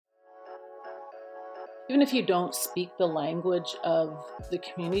Even if you don't speak the language of the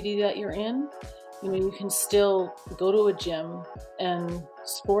community that you're in, you can still go to a gym, and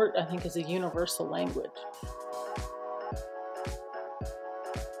sport, I think, is a universal language.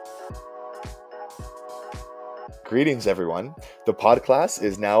 Greetings, everyone. The podcast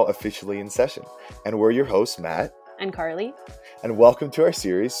is now officially in session, and we're your hosts, Matt and Carlie. And welcome to our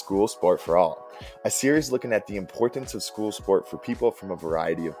series, School Sport for All, a series looking at the importance of school sport for people from a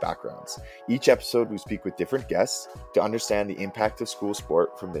variety of backgrounds. Each episode, we speak with different guests to understand the impact of school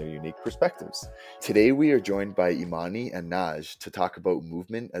sport from their unique perspectives. Today, we are joined by Emoni and Naj to talk about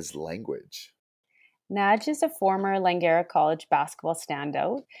movement as language. Naj is a former Langara College basketball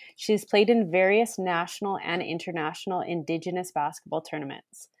standout. She's played in various national and international Indigenous basketball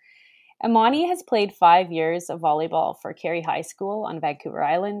tournaments. Emoni has played 5 years of volleyball for Carrie High School on Vancouver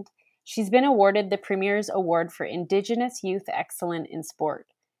Island. She's been awarded the Premier's Award for Indigenous Youth Excellence in Sport.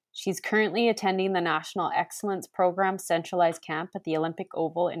 She's currently attending the National Excellence Program Centralized Camp at the Olympic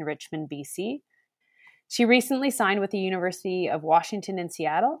Oval in Richmond, BC. She recently signed with the University of Washington in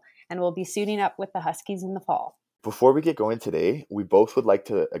Seattle and will be suiting up with the Huskies in the fall. Before we get going today, we both would like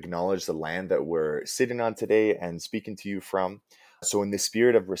to acknowledge the land that we're sitting on today and speaking to you from. So in the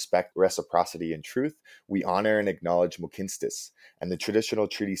spirit of respect, reciprocity, and truth, we honor and acknowledge Mohkinstsis and the traditional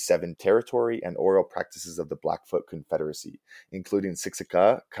Treaty 7 territory and oral practices of the Blackfoot Confederacy, including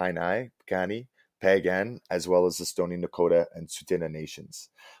Siksika, Kainai, Piikani, Pagan, as well as the Stoney Nakoda and Tsuut'ina nations.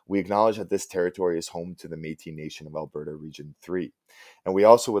 We acknowledge that this territory is home to the Métis Nation of Alberta Region 3. And we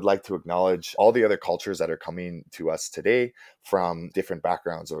also would like to acknowledge all the other cultures that are coming to us today from different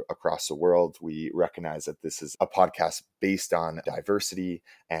backgrounds across the world. We recognize that this is a podcast based on diversity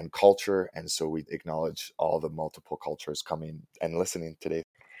and culture, and so we acknowledge all the multiple cultures coming and listening today.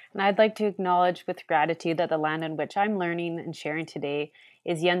 And I'd like to acknowledge with gratitude that the land on which I'm learning and sharing today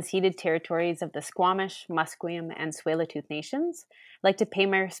is the unceded territories of the Squamish, Musqueam, and Tsleil-Waututh nations. I'd like to pay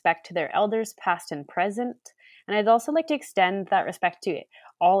my respect to their elders, past and present. And I'd also like to extend that respect to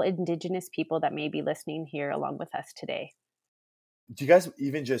all Indigenous people that may be listening here along with us today. Do you guys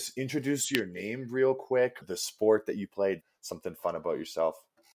even just introduce your name real quick, the sport that you played, something fun about yourself?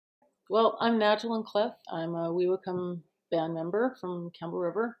 Well, I'm Nadgelin Cliffe. I'm a Weewacum band member from Campbell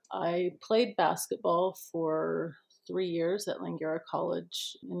River. I played basketball for 3 years at Langara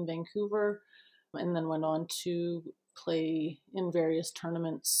College in Vancouver, and then went on to play in various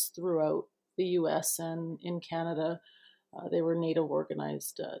tournaments throughout the US and in Canada. They were Native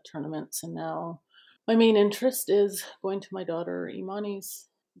organized tournaments, and now my main interest is going to my daughter Emoni's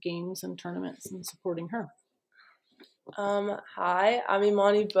games and tournaments and supporting her. Hi, I'm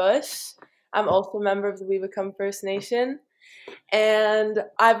Emoni Bush. I'm also a member of the Weewacum First Nation, and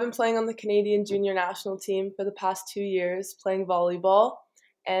I've been playing on the Canadian junior national team for the past 2 years, playing volleyball,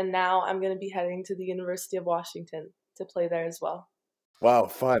 and now I'm going to be heading to the University of Washington to play there as well. Wow,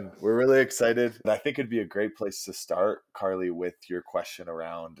 fun. We're really excited. I think it'd be a great place to start, Carlie, with your question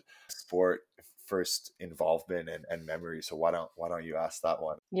around sport, first involvement and memory. So why don't you ask that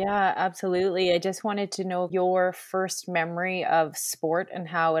one? Yeah, absolutely. I just wanted to know your first memory of sport and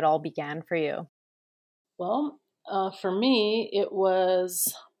how it all began for you. Well, for me, it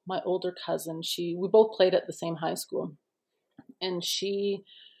was my older cousin. We both played at the same high school, and I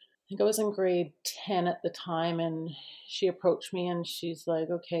think I was in grade 10 at the time, and she approached me and she's like,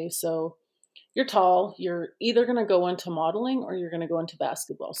 okay, so you're tall. You're either going to go into modeling or you're going to go into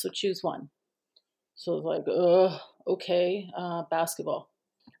basketball. So choose one. So I was like, okay, basketball.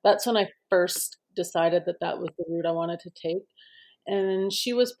 That's when I first decided that was the route I wanted to take. And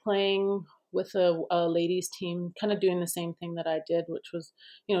she was playing with a ladies team, kind of doing the same thing that I did, which was,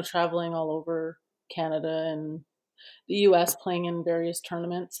 traveling all over Canada and the US, playing in various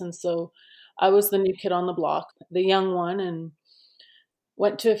tournaments. And so I was the new kid on the block, the young one, and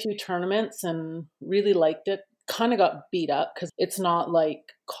went to a few tournaments and really liked it. Kind of got beat up because it's not like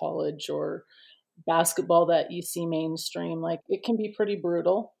college or basketball that you see mainstream. Like, it can be pretty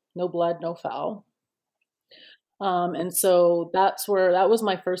brutal. No blood, no foul. And so that was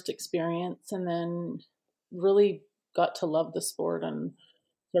my first experience, and then really got to love the sport and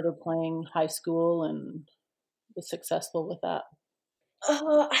started playing high school and was successful with that. I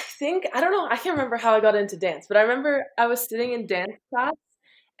don't know, I can't remember how I got into dance, but I remember I was sitting in dance class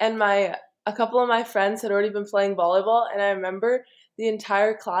and a couple of my friends had already been playing volleyball, and I remember the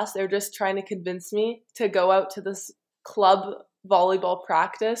entire class, they were just trying to convince me to go out to this club volleyball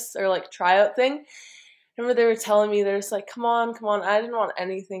practice or like tryout thing. I remember they were telling me, they're just like, come on. I didn't want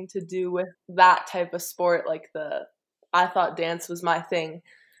anything to do with that type of sport. I thought dance was my thing.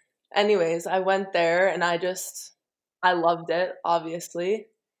 Anyways, I went there and I loved it, obviously.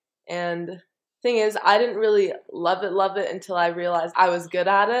 And Thing is, I didn't really love it until I realized I was good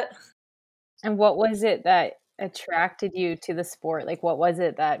at it. And what was it that attracted you to the sport? Like, what was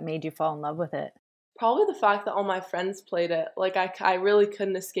it that made you fall in love with it? Probably the fact that all my friends played it. Like, I really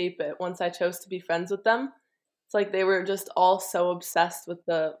couldn't escape it once I chose to be friends with them. It's like they were just all so obsessed with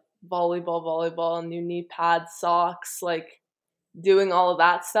the volleyball, and new knee pads, socks, like doing all of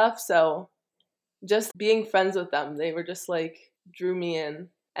that stuff. So just being friends with them, they were just like drew me in.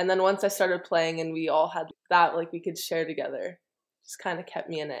 And then once I started playing and we all had that, like we could share together, just kind of kept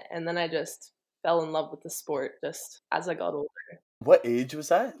me in it. And then I just fell in love with the sport just as I got older. What age was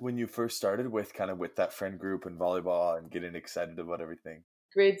that when you first started with kind of with that friend group and volleyball and getting excited about everything?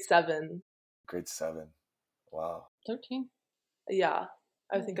 Grade 7. Grade 7. Wow. 13. Yeah,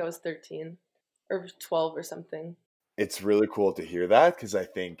 I think I was 13 or 12 or something. It's really cool to hear that, because I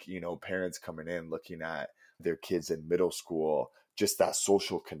think, parents coming in looking at their kids in middle school, just that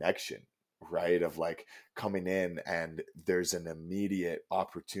social connection, right? Of like coming in and there's an immediate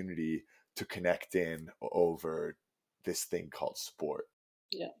opportunity to connect in over this thing called sport.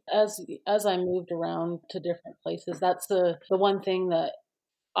 Yeah. As I moved around to different places, that's the one thing that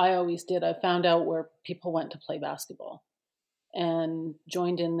I always did. I found out where people went to play basketball and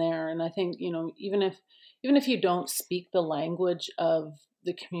joined in there. And I think, even if you don't speak the language of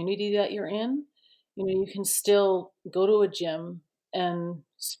the community that you're in, you can still go to a gym, and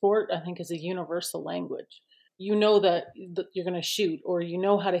sport, I think, is a universal language. You know that you're going to shoot, or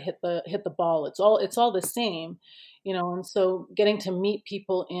how to hit the ball. It's all the same, and so getting to meet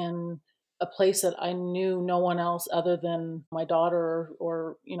people in a place that I knew no one else other than my daughter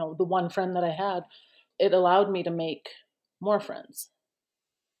or the one friend that I had, it allowed me to make more friends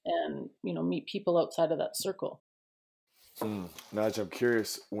and meet people outside of that circle. Naj, I'm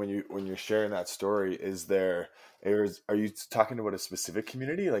curious, when you're sharing that story, are you talking about a specific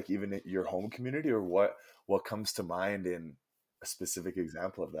community, like even your home community, or what comes to mind in a specific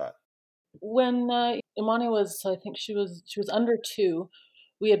example of that? When Emoni was, I think she was under 2,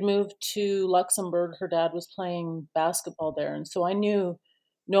 we had moved to Luxembourg. Her dad was playing basketball there, and so I knew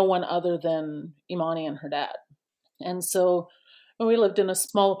no one other than Emoni and her dad. And so we lived in a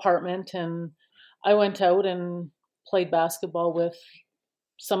small apartment, and I went out and played basketball with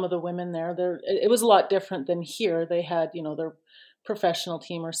some of the women there. It was a lot different than here. They had, their professional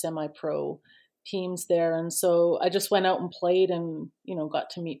team or semi-pro teams there. And so I just went out and played and, got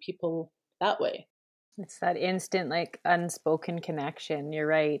to meet people that way. It's that instant, like, unspoken connection. You're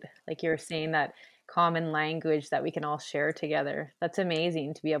right. Like you're saying, that common language that we can all share together. That's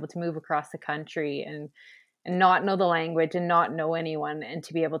amazing to be able to move across the country and not know the language and not know anyone, and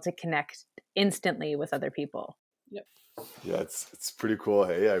to be able to connect instantly with other people. Yep. Yeah, it's pretty cool.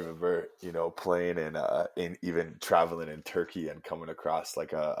 Hey, I remember, playing in even traveling in Turkey and coming across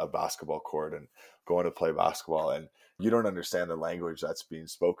like a basketball court and going to play basketball, and you don't understand the language that's being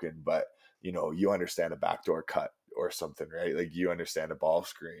spoken, but you understand a backdoor cut or something, right? Like you understand a ball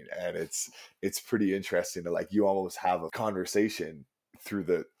screen, and it's pretty interesting to, like, you almost have a conversation through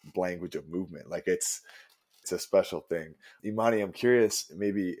the language of movement. Like it's a special thing. Emoni, I'm curious,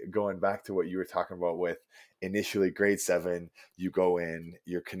 maybe going back to what you were talking about with initially grade 7, you go in,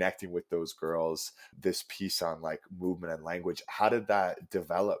 you're connecting with those girls, this piece on like movement and language. How did that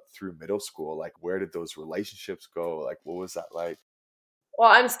develop through middle school? Like, where did those relationships go? Like, what was that like? Well,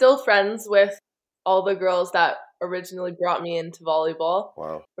 I'm still friends with all the girls that originally brought me into volleyball.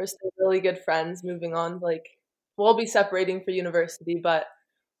 Wow. We're still really good friends moving on. Like, we'll be separating for university, but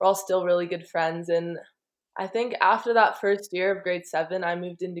we're all still really good friends. And I think after that first year of grade 7, I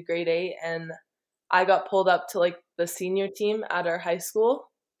moved into grade 8 and I got pulled up to like the senior team at our high school.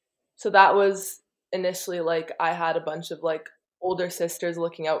 So that was initially like I had a bunch of like older sisters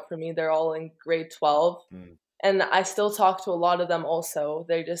looking out for me. They're all in grade 12. And I still talk to a lot of them also.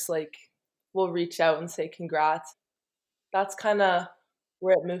 They just like will reach out and say congrats. That's kind of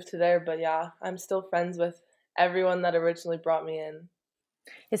where it moved to there. But yeah, I'm still friends with everyone that originally brought me in.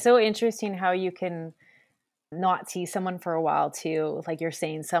 It's so interesting how you can not see someone for a while too. Like you're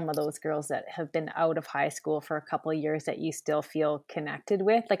saying, some of those girls that have been out of high school for a couple of years that you still feel connected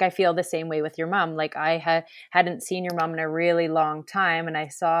with. Like I feel the same way with your mom. Like I hadn't seen your mom in a really long time, and I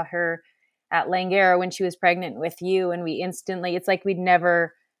saw her at Langara when she was pregnant with you, and we instantly, it's like we'd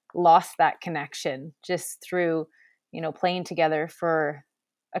never lost that connection just through, playing together for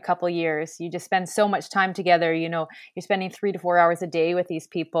a couple of years. You just spend so much time together, you're spending 3 to 4 hours a day with these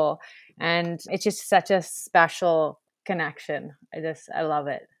people, and it's just such a special connection. I love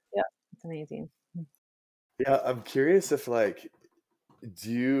it. Yeah, it's amazing. Yeah, I'm curious if like,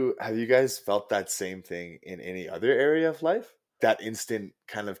 have you guys felt that same thing in any other area of life? That instant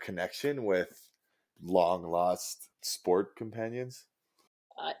kind of connection with long lost sport companions?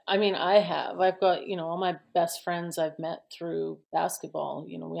 I mean, I have. I've got, all my best friends I've met through basketball.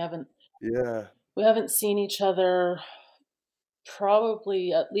 Yeah. We haven't seen each other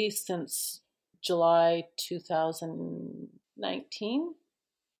probably at least since July 2019.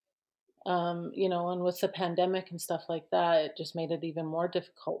 And with the pandemic and stuff like that, it just made it even more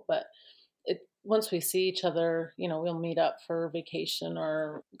difficult. But once we see each other, we'll meet up for vacation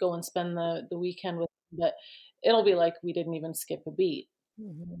or go and spend the weekend with them, but it'll be like we didn't even skip a beat.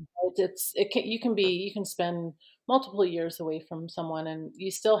 Mhm. You can spend multiple years away from someone and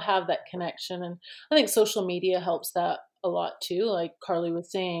you still have that connection. And I think social media helps that a lot too. Like Carlie was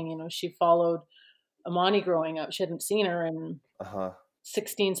saying, she followed Emoni growing up. She hadn't seen her in Uh-huh.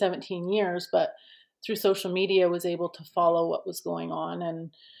 16, 17 years, but through social media was able to follow what was going on.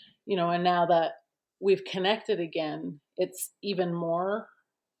 And now that we've connected again, it's even more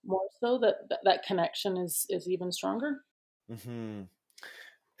so that connection is even stronger. Hmm.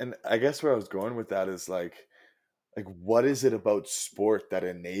 And I guess where I was going with that is like what is it about sport that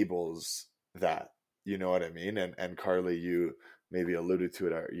enables that? You know what I mean? And Carlie, you maybe alluded to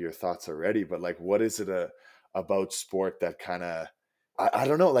it, your thoughts already, but like what is it about sport that kind of, I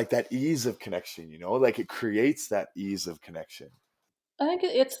don't know, like that ease of connection, like it creates that ease of connection. I think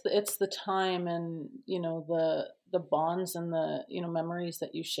it's the time and the bonds and the memories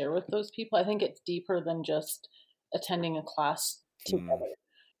that you share with those people. I think it's deeper than just attending a class Hmm. together.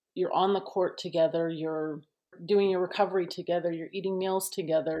 You're on the court together. You're doing your recovery together. You're eating meals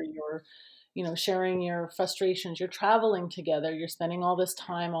together. You're sharing your frustrations. You're traveling together. You're spending all this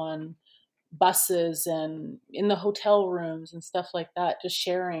time on buses and in the hotel rooms and stuff like that. Just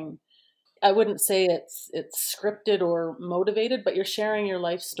sharing. I wouldn't say it's scripted or motivated, but you're sharing your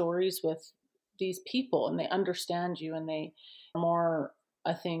life stories with these people, and they understand you, and they are more.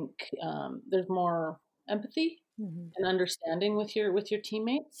 I think there's more empathy Mhm. and understanding with your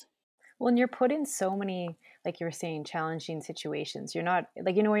teammates. Well, and you're put in so many, like you were saying, challenging situations. You're not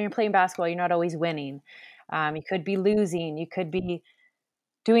like, when you're playing basketball, you're not always winning. You could be losing. You could be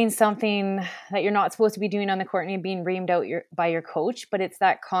doing something that you're not supposed to be doing on the court and you're being reamed out by your coach. But it's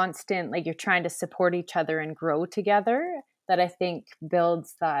that constant, like you're trying to support each other and grow together that I think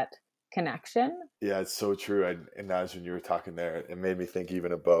builds that connection. Yeah, it's so true. And as when you were talking there, it made me think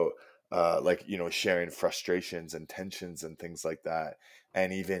even about like sharing frustrations and tensions and things like that,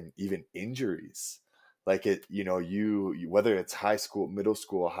 and even injuries. Like you whether it's high school, middle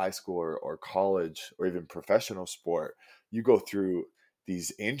school, high school, or college, or even professional sport, you go through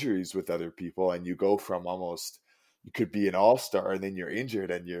these injuries with other people, and you go from almost you could be an all-star, and then you're injured,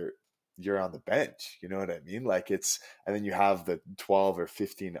 and you're on the bench. You know what I mean? Like it's and then you have the 12 or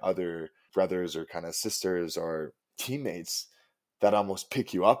 15 other brothers or kind of sisters or teammates that almost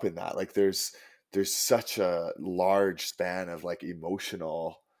pick you up in that. Like there's such a large span of like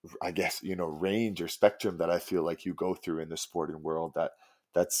emotional, I guess, range or spectrum that I feel like you go through in the sporting world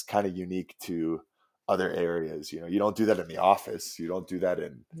that's kind of unique to other areas. You don't do that in the office. You don't do that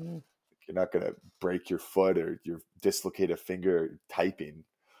in Mm. You're not going to break your foot or your dislocate a finger typing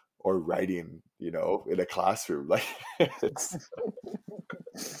or writing, in a classroom. Like it's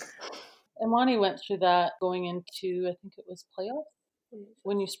Imani went through that going into, I think it was playoffs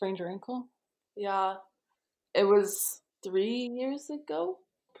when you sprained your ankle. Yeah, it was 3 years ago,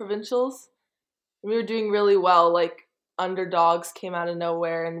 provincials. We were doing really well, like underdogs came out of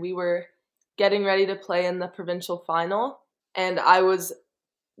nowhere, and we were getting ready to play in the provincial final, and I was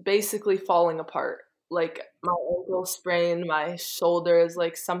basically falling apart. Like my ankle sprained, my shoulder is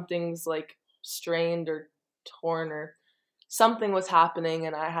like something's like strained or torn or something was happening,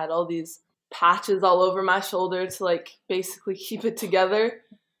 and I had all these patches all over my shoulder to like basically keep it together.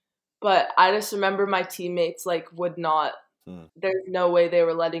 But I just remember my teammates like would not, hmm. there's no way they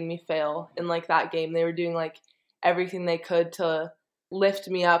were letting me fail in like that game. They were doing like everything they could to lift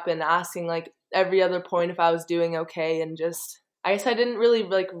me up and asking like every other point if I was doing okay, and just I guess I didn't really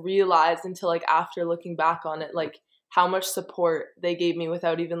like realize until like after looking back on it like how much support they gave me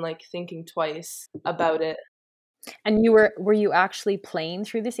without even like thinking twice about it. And were you actually playing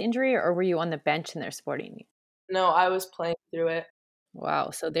through this injury or were you on the bench and they're supporting you? No, I was playing through it.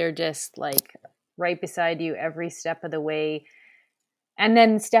 Wow. So they're just like right beside you every step of the way and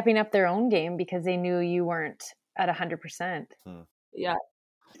then stepping up their own game because they knew you weren't at 100%. Hmm. Yeah.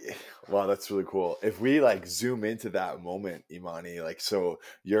 Wow, that's really cool. If we like zoom into that moment, Imani, like so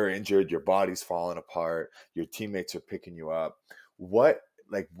you're injured, your body's falling apart, your teammates are picking you up. What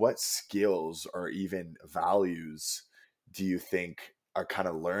what skills or even values do you think are kind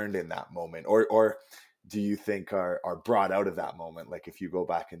of learned in that moment? Or do you think are brought out of that moment? Like if you go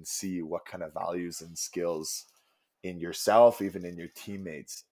back and see what kind of values and skills in yourself, even in your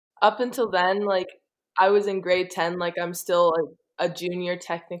teammates? Up until then, like I was in grade 10, like I'm still a junior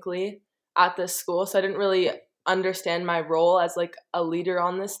technically at this school, so I didn't really understand my role as like a leader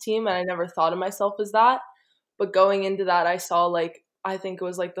on this team, and I never thought of myself as that. But going into that, I saw like I think it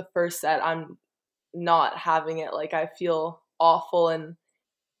was like the first set, I'm not having it. Like I feel awful, and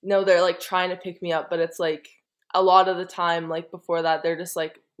no, they're like trying to pick me up, but it's like a lot of the time, like before that, they're just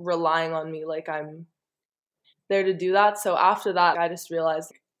like relying on me, like I'm there to do that. So after that, I just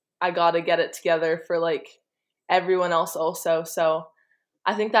realized I got to get it together for like everyone else also. So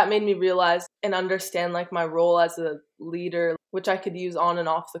I think that made me realize and understand like my role as a leader, which I could use on and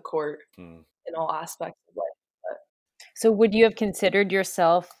off the court in all aspects of life. So would you have considered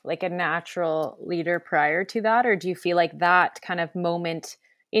yourself like a natural leader prior to that? Or do you feel like that kind of moment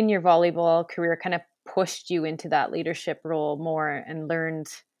in your volleyball career kind of pushed you into that leadership role more and learned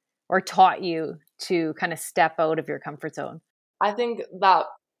or taught you to kind of step out of your comfort zone? I think that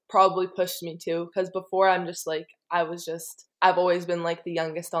probably pushed me too, because before I'm just like, I've always been like the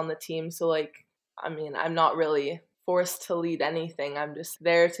youngest on the team. So like, I mean, I'm not really forced to lead anything. I'm just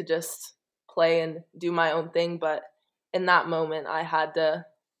there to just play and do my own thing. But in that moment, I had to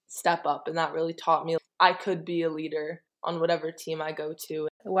step up, and that really taught me I could be a leader on whatever team I go to.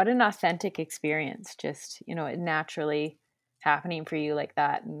 What an authentic experience, just, you know, it naturally happening for you like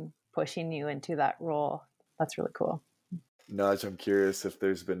that and pushing you into that role. That's really cool. Nudge, I'm curious if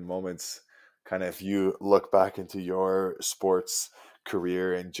there's been moments, kind of, if you look back into your sports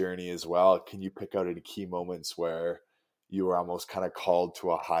career and journey as well, can you pick out any key moments where you were almost kind of called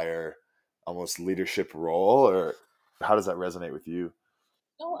to a higher, almost leadership role, or how does that resonate with you?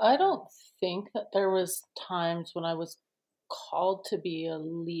 No, I don't think that there was times when I was called to be a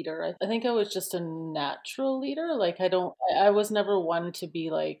leader. I think I was just a natural leader. Like I was never one to be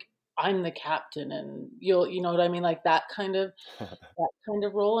like, I'm the captain and you know what I mean? Like that kind of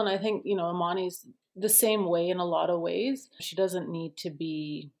role. And I think, Emoni's the same way in a lot of ways. She doesn't need to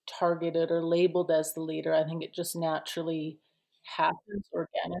be targeted or labeled as the leader. I think it just naturally happens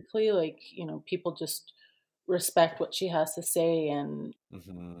organically. Like, people just respect what she has to say and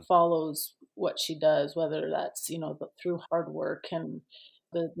Hmm. follows what she does, whether that's, through hard work and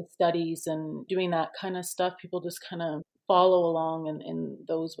the studies and doing that kind of stuff. People just kind of follow along in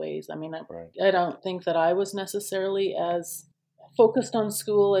those ways. I mean, Right. I don't think that I was necessarily as focused on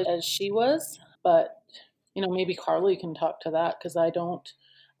school as she was, but maybe Carlie can talk to that because I don't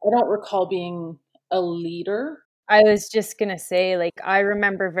recall being a leader. I was just going to say, like, I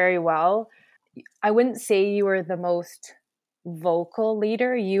remember very well. I wouldn't say you were the most vocal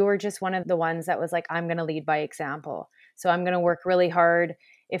leader. You were just one of the ones that was like, I'm going to lead by example. So I'm going to work really hard.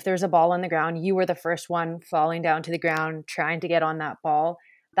 If there's a ball on the ground, you were the first one falling down to the ground, trying to get on that ball.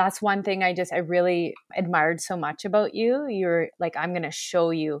 That's one thing I really admired so much about you. You're like, I'm going to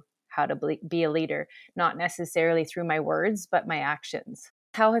show you how to be a leader, not necessarily through my words, but my actions.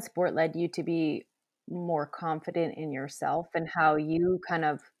 How has sport led you to be more confident in yourself and how you kind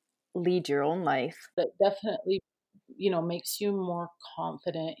of lead your own life? That definitely, makes you more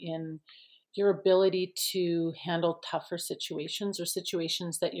confident in your ability to handle tougher situations or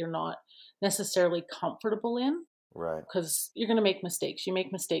situations that you're not necessarily comfortable in, Right. because you're going to make mistakes. You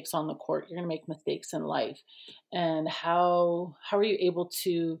make mistakes on the court, you're going to make mistakes in life. And how are you able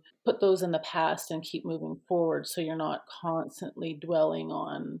to put those in the past and keep moving forward so you're not constantly dwelling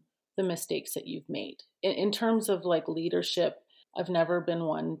on the mistakes that you've made? In terms of like leadership, I've never been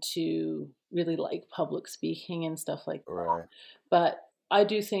one to really like public speaking and stuff like that. Right. But I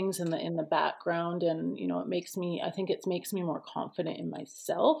do things in the background, and I think it makes me more confident in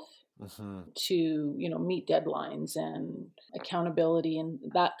myself Hmm. to meet deadlines and accountability and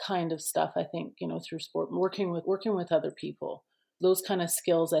that kind of stuff. I think through sport, working with other people, those kind of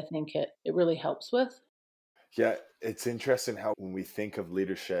skills, I think it really helps with. Yeah, it's interesting how when we think of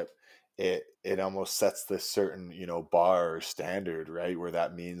leadership, it almost sets this certain, bar or standard, right? Where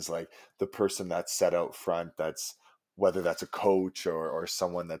that means like the person that's set out front, that's whether that's a coach or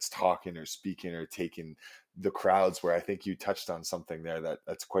someone that's talking or speaking or taking the crowds, where I think you touched on something there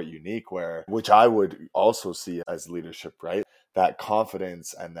that's quite unique, where which I would also see as leadership, right? That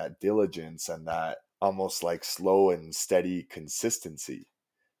confidence and that diligence and that almost like slow and steady consistency,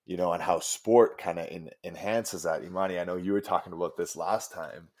 and how sport kind of enhances that. Imani, I know you were talking about this last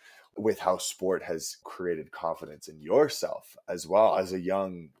time with how sport has created confidence in yourself as well as a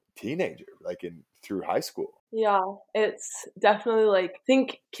young teenager, like in through high school. Yeah, it's definitely like, I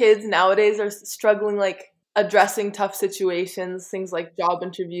think kids nowadays are struggling like addressing tough situations, things like job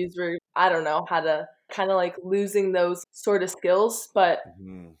interviews where I don't know how to kind of like losing those sort of skills. But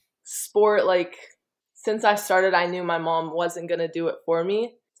Mm-hmm. sport, like since I started, I knew my mom wasn't going to do it for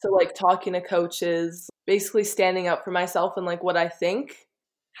me. So like talking to coaches, basically standing up for myself and like what I think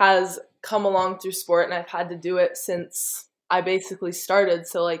has come along through sport, and I've had to do it since I basically started.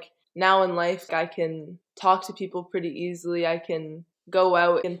 So like now in life, I can talk to people pretty easily. I can go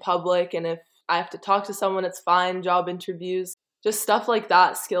out in public, and if I have to talk to someone, it's fine. Job interviews, just stuff like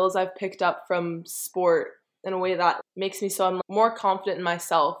that, skills I've picked up from sport in a way that makes me so I'm more confident in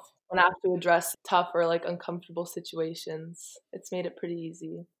myself when I have to address tough or like uncomfortable situations. It's made it pretty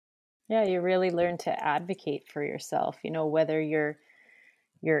easy. Yeah, you really learn to advocate for yourself, whether you're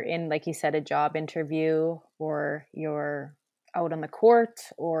in, like you said, a job interview, or you're out on the court,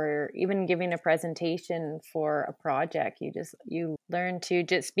 or even giving a presentation for a project. You learn to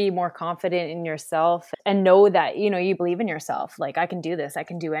just be more confident in yourself and know that you believe in yourself. Like, I can do this, I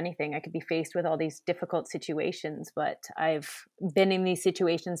can do anything. I could be faced with all these difficult situations, but I've been in these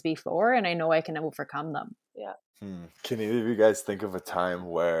situations before, and I know I can overcome them. Yeah. Can either of you guys think of a time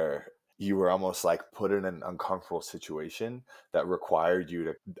where you were almost like put in an uncomfortable situation that required you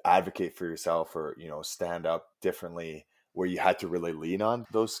to advocate for yourself, or stand up differently, where you had to really lean on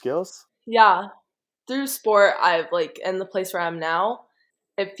those skills? Yeah. Through sport, I've like in the place where I'm now,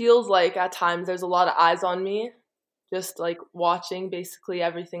 it feels like at times there's a lot of eyes on me, just like watching basically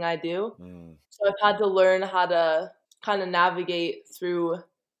everything I do. So I've had to learn how to kind of navigate through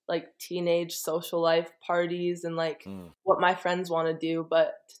like teenage social life parties and like what my friends want to do.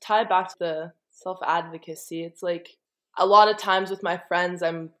 But to tie back to the self advocacy, it's like a lot of times with my friends,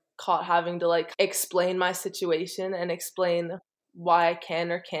 I'm caught having to like explain my situation and explain why I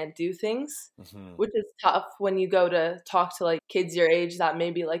can or can't do things, which is tough when you go to talk to like kids your age that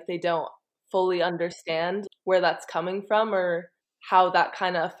maybe like they don't fully understand where that's coming from or how that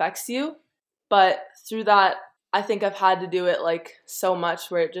kind of affects you. But through that, I think I've had to do it like so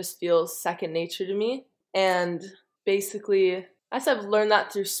much where it just feels second nature to me. And basically, I guess I've learned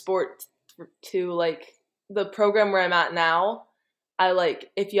that through sport too. Like the program where I'm at now, I like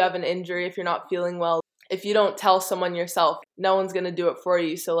if you have an injury, if you're not feeling well, if you don't tell someone yourself, no one's going to do it for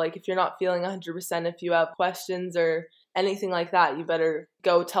you. So like if you're not feeling 100%, if you have questions or anything like that, you better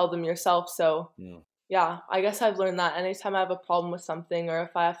go tell them yourself. So yeah, I guess I've learned that anytime I have a problem with something, or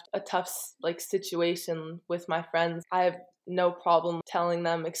if I have a tough like situation with my friends, I have no problem telling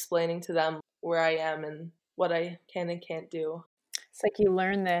them, explaining to them where I am and what I can and can't do. It's like you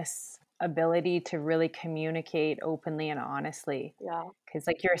learn this ability to really communicate openly and honestly. Yeah. Because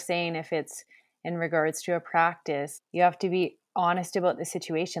like you're saying, if it's in regards to a practice, you have to be honest about the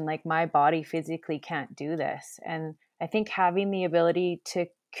situation. Like, my body physically can't do this. And I think having the ability to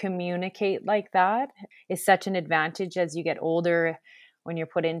communicate like that is such an advantage as you get older, when you're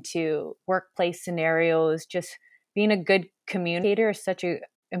put into workplace scenarios. Just being a good communicator is such a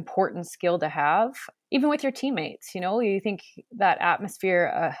important skill to have, even with your teammates. You think that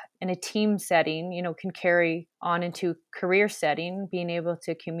atmosphere in a team setting can carry on into career setting, being able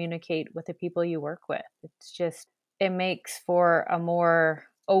to communicate with the people you work with. It makes for a more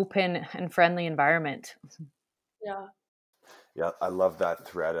open and friendly environment. Yeah, I love that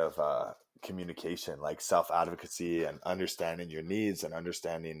thread of communication, like self-advocacy and understanding your needs and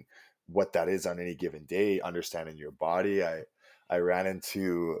understanding what that is on any given day, understanding your body. I ran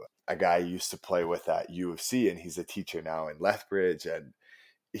into a guy I used to play with at U of C, and he's a teacher now in Lethbridge, and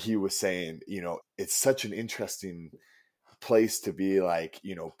he was saying, it's such an interesting place to be, like,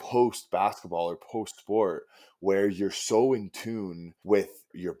 post basketball or post sport, where you're so in tune with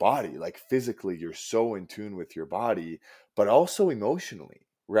your body, like physically you're so in tune with your body, but also emotionally,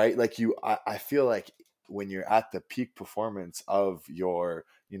 right? Like I feel like when you're at the peak performance of your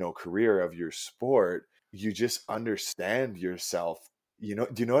career, of your sport, you just understand yourself. Do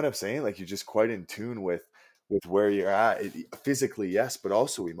you know what I'm saying? Like, you're just quite in tune with where you're at, physically, yes, but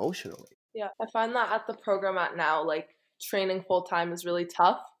also emotionally. Yeah, I find that at the program at now, like training full time is really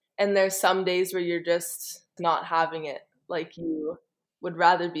tough. And there's some days where you're just not having it. Like you would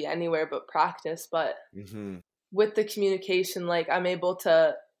rather be anywhere but practice. But with the communication, like I'm able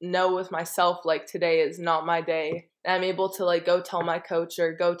to know with myself, like today is not my day. And I'm able to like go tell my coach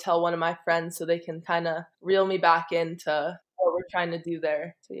or go tell one of my friends so they can kind of reel me back into what we're trying to do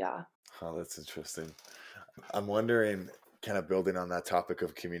there. So yeah. Oh, that's interesting. I'm wondering, kind of building on that topic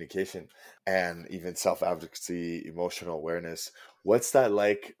of communication and even self-advocacy, emotional awareness, what's that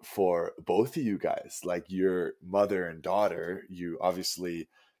like for both of you guys? Like, your mother and daughter, you obviously,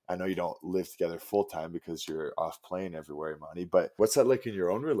 I know you don't live together full time because you're off playing everywhere, Emoni, but what's that like in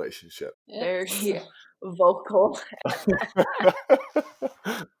your own relationship? Very vocal.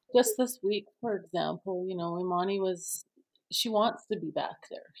 Just this week, for example, Imani she wants to be back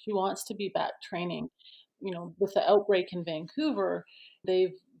there. She wants to be back training. With the outbreak in Vancouver,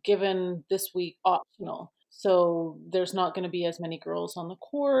 they've given this week optional. So there's not going to be as many girls on the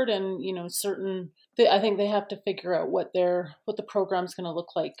court, and I think they have to figure out what the program's going to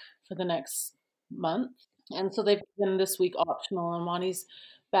look like for the next month. And so they've been this week optional, and Monty's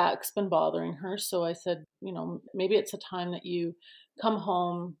back's been bothering her. So I said, maybe it's a time that you come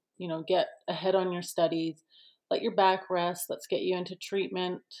home, get ahead on your studies, let your back rest, let's get you into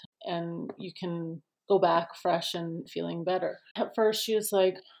treatment, and you can go back fresh and feeling better. At first, she was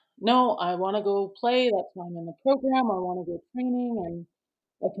like, no, I want to go play. That's why I'm in the program. I want to go training, and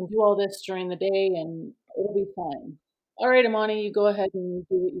I can do all this during the day, and it'll be fine. All right, Emoni, you go ahead and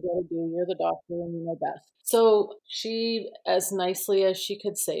do what you got to do. You're the doctor and you know best. So she, as nicely as she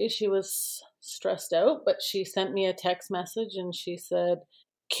could say, she was stressed out, but she sent me a text message and she said,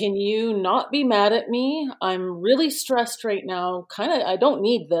 can you not be mad at me? I'm really stressed right now. I don't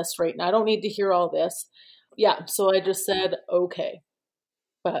need this right now. I don't need to hear all this. Yeah, so I just said, okay.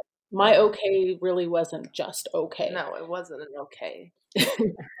 But my okay really wasn't just okay. No, it wasn't an okay. So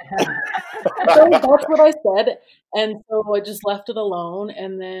that's what I said. And so I just left it alone.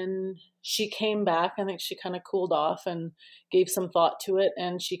 And then she came back. I think she kind of cooled off and gave some thought to it.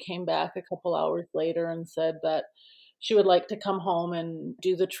 And she came back a couple hours later and said that she would like to come home and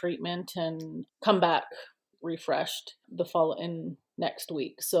do the treatment and come back refreshed in next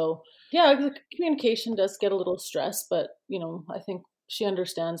week. So yeah, the communication does get a little stressed, but I think she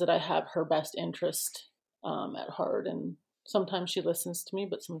understands that I have her best interest at heart, and sometimes she listens to me,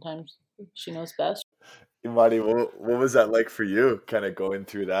 but sometimes she knows best. Imani, what was that like for you, kind of going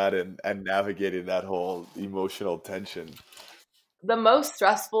through that and navigating that whole emotional tension? The most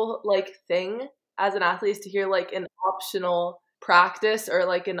stressful thing as an athlete is to hear an optional practice or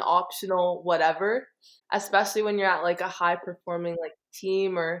an optional whatever, especially when you're at a high performing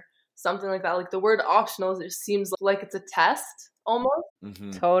team or something like that. The word optional just seems like it's a test almost.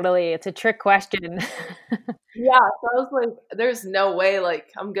 Mm-hmm. Totally. It's a trick question. Yeah, so I was like, there's no way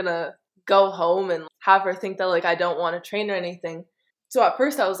I'm gonna go home and have her think that I don't want to train or anything. So at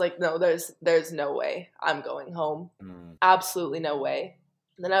first I was like, no, there's no way I'm going home. Absolutely no way.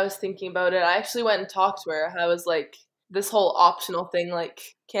 And then I was thinking about it. I actually went and talked to her. I was like, this whole optional thing,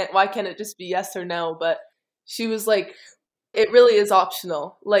 why can't it just be yes or no? But she was like, it really is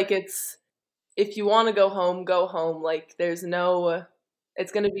optional. It's, if you want to go home, go home. There's no,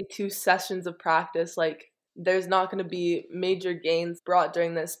 it's going to be 2 sessions of practice. There's not going to be major gains brought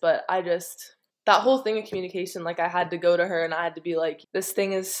during this. But that whole thing of communication, I had to go to her and I had to be like, this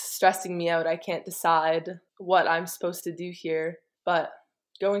thing is stressing me out. I can't decide what I'm supposed to do here. But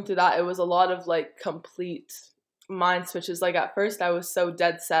going through that, it was a lot of complete mind switches. At first I was so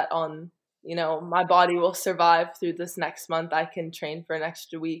dead set on, my body will survive through this next month. I can train for an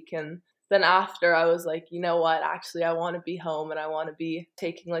extra week. And then after I was like, you know what, actually I want to be home and I want to be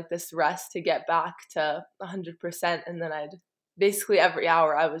taking this rest to get back to 100%. And then basically every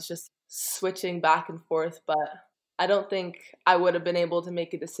hour I was just switching back and forth. But I don't think I would have been able to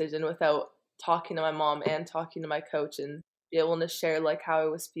make a decision without talking to my mom and talking to my coach and be able to share how I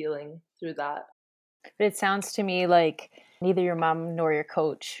was feeling through that. But it sounds to me like neither your mom nor your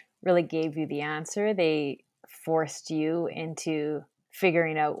coach really gave you the answer. They forced you into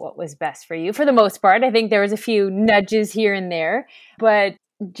figuring out what was best for you for the most part. I think there was a few nudges here and there, but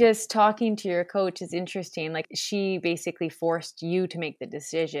just talking to your coach is interesting. She basically forced you to make the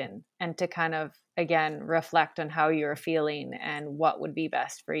decision and to kind of, again, reflect on how you're feeling and what would be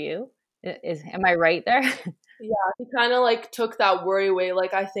best for you. Am I right there? Yeah, he kind of took that worry away.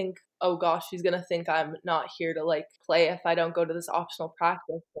 I think, oh gosh, she's gonna think I'm not here to play if I don't go to this optional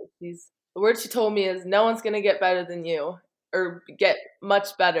practice. The word she told me is, no one's gonna get better than you or get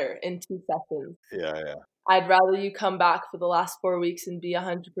much better in 2 sessions. Yeah. I'd rather you come back for the last 4 weeks and be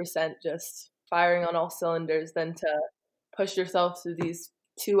 100% just firing on all cylinders than to push yourself through these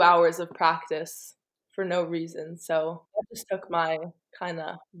 2 hours of practice for no reason. So that just took my kind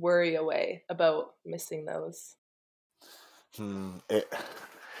of worry away about missing those.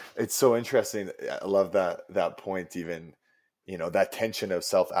 It's so interesting. I love that point, even, that tension of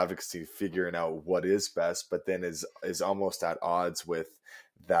self-advocacy, figuring out what is best, but then is almost at odds with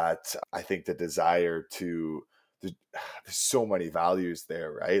that. I think the desire there's so many values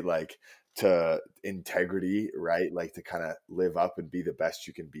there, right? To integrity, right? To kind of live up and be the best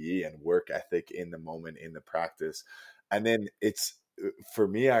you can be, and work ethic in the moment, in the practice. And then for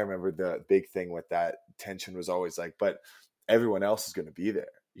me, I remember the big thing with that tension was always but everyone else is going to be there,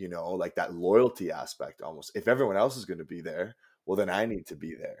 that loyalty aspect almost. If everyone else is going to be there, well, then I need to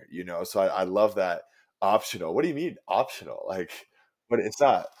be there, you know? So I love that optional. What do you mean optional? Like, but it's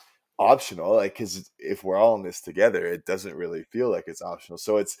not optional, like, because if we're all in this together, it doesn't really feel like it's optional.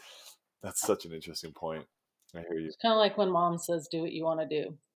 So that's such an interesting point. I hear you. It's kind of like when mom says, do what you want to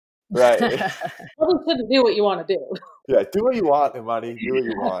do. Right. Probably shouldn't do what you want to do. Yeah, do what you want, Emoni. Do what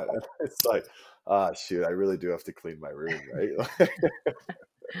you want. It's like, shoot, I really do have to clean my room, right?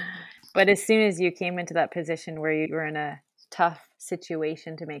 But as soon as you came into that position where you were in a tough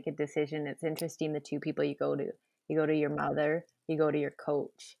situation to make a decision, it's interesting the two people you go to. You go to your mother, you go to your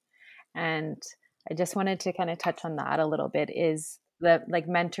coach. And I just wanted to kind of touch on that a little bit, is the like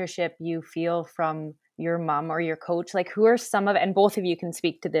mentorship you feel from your mom or your coach. Like, who are some of, and both of you can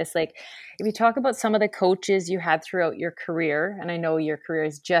speak to this, like if you talk about some of the coaches you had throughout your career, and I know your career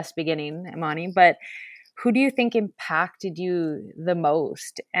is just beginning, Emoni, but who do you think impacted you the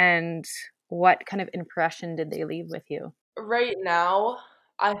most, and what kind of impression did they leave with you? Right now,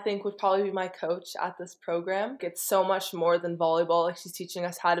 I think would probably be my coach at this program. It's so much more than volleyball. Like, she's teaching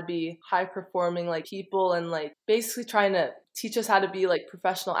us how to be high performing like people, and like basically trying to teach us how to be like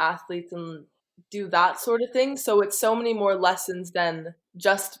professional athletes and do that sort of thing. So it's so many more lessons than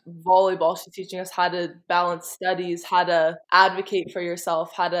just volleyball. She's teaching us how to balance studies, how to advocate for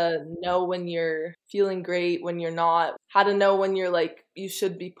yourself, how to know when you're feeling great, when you're not, how to know when you're like, you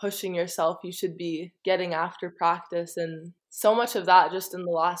should be pushing yourself, you should be getting after practice. And so much of that just in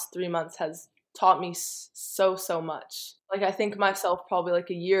the last 3 months has taught me so much. Like, I think myself probably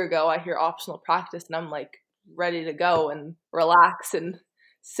like a year ago, I hear optional practice and I'm like ready to go and relax and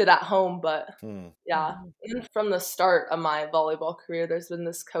sit at home. But yeah, even from the start of my volleyball career, there's been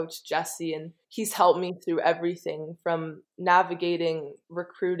this coach, Jesse, and he's helped me through everything from navigating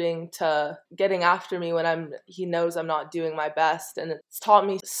recruiting to getting after me when he knows I'm not doing my best. And it's taught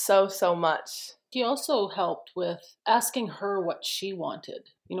me so much. He also helped with asking her what she wanted.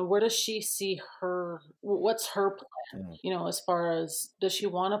 Where does she see what's her plan? As far as, does she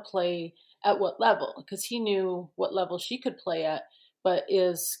want to play at what level? Because he knew what level she could play at, but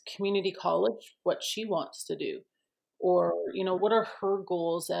is community college what she wants to do? Or, what are her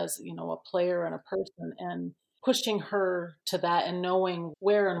goals as, a player and a person, and pushing her to that and knowing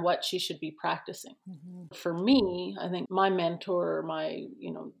where and what she should be practicing. For me, I think my mentor,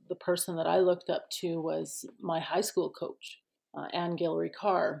 the person that I looked up to was my high school coach, Ann Guillory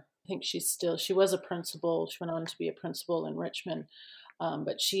Carr. I think she was a principal. She went on to be a principal in Richmond,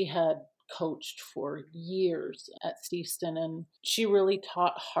 but she had coached for years at Steveston, and she really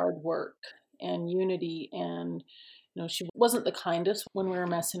taught hard work and unity. And she wasn't the kindest when we were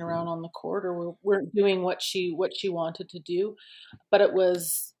messing around on the court or we weren't doing what she wanted to do, but it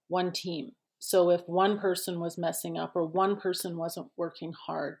was one team. So if one person was messing up or one person wasn't working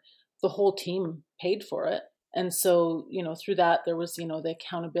hard, the whole team paid for it. And so, through that, there was, the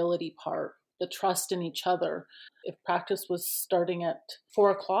accountability part, the trust in each other. If practice was starting at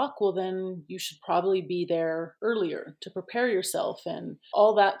 4:00, well, then you should probably be there earlier to prepare yourself, and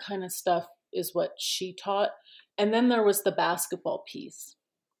all that kind of stuff is what she taught. And then there was the basketball piece.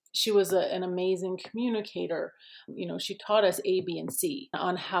 She was an amazing communicator. She taught us A, B, and C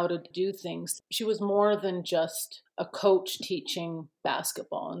on how to do things. She was more than just a coach teaching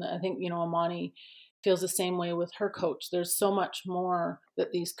basketball. And I think, Emoni feels the same way with her coach. There's so much more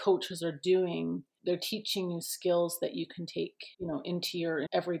that these coaches are doing. They're teaching you skills that you can take, into your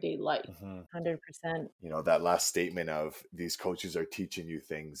everyday life. 100%. That last statement of these coaches are teaching you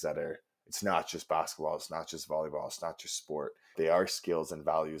things that are, it's not just basketball, it's not just volleyball, it's not just sport. They are skills and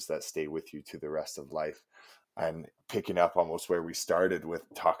values that stay with you to the rest of life. And picking up almost where we started with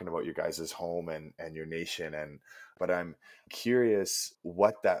talking about your guys' home and your nation. But I'm curious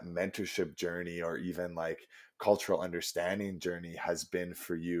what that mentorship journey or even like cultural understanding journey has been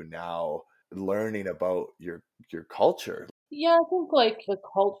for you now, learning about your culture. Yeah, I think like the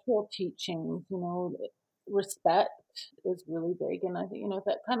cultural teachings, respect is really big. And I think,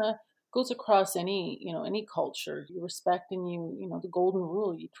 that kind of goes across any culture. You respect, and the golden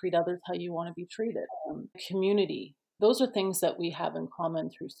rule, you treat others how you want to be treated. Community. Those are things that we have in common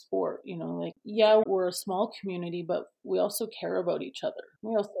through sport. Like, yeah, we're a small community, but we also care about each other.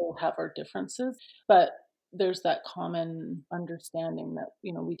 We also have our differences, but there's that common understanding that,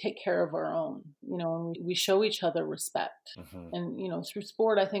 we take care of our own, and we show each other respect. And, through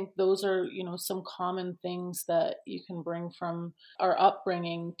sport, I think those are, some common things that you can bring from our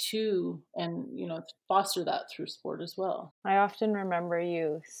upbringing to, and, foster that through sport as well. I often remember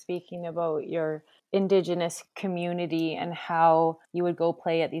you speaking about your Indigenous community and how you would go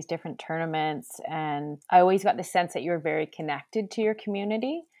play at these different tournaments. And I always got the sense that you were very connected to your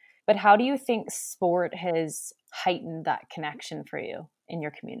community. But how do you think sport has heightened that connection for you in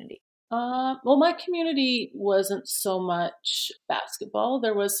your community? Well, my community wasn't so much basketball.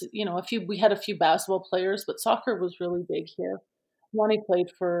 There was, we had a few basketball players, but soccer was really big here. Lonnie played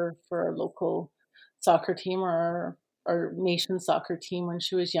for our local soccer team or our nation soccer team when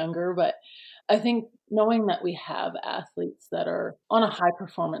she was younger. But I think knowing that we have athletes that are on a high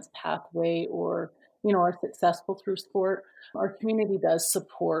performance pathway or, are successful through sport, our community does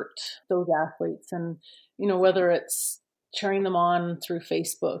support those athletes. And, whether it's cheering them on through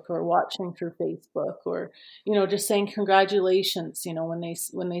Facebook or watching through Facebook or, just saying congratulations,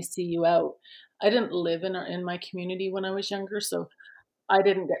 when they see you out. I didn't live in my community when I was younger, so I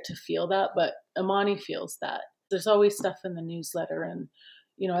didn't get to feel that, but Emoni feels that. There's always stuff in the newsletter, and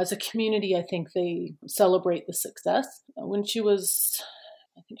as a community, I think they celebrate the success. When she was,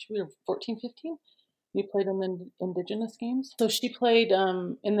 I think she was 14, 15, we played in the Indigenous games. So she played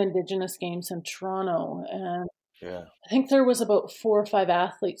in the Indigenous games in Toronto, and Yeah. I think there was about 4 or 5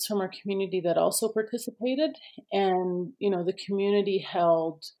 athletes from our community that also participated. And, the community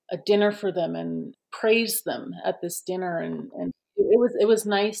held a dinner for them and praised them at this dinner. And it was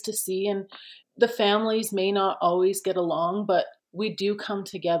nice to see. And the families may not always get along, but we do come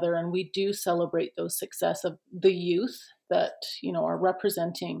together and we do celebrate those success of the youth that, are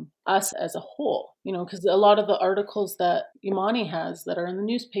representing us as a whole, because a lot of the articles that Emoni has that are in the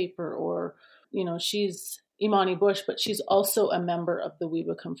newspaper or, she's Emoni Bush, but she's also a member of the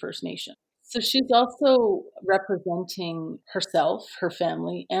Weebekam First Nation. So she's also representing herself, her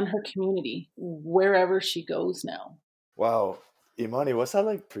family, and her community wherever she goes now. Wow. Imani, what's that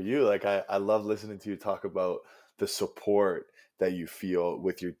like for you? Like, I love listening to you talk about the support that you feel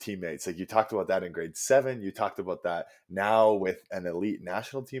with your teammates. Like, you talked about that in grade 7. You talked about that now with an elite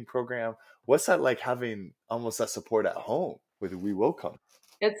national team program. What's that like having almost that support at home with We Will Come?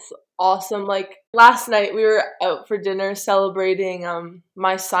 It's awesome. Like last night we were out for dinner celebrating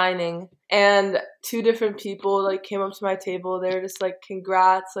my signing, and 2 different people like came up to my table. They were just like,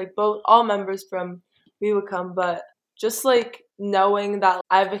 congrats, like all members from We Would Come, but just like knowing that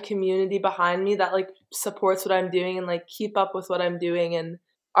I have a community behind me that like supports what I'm doing and like keep up with what I'm doing and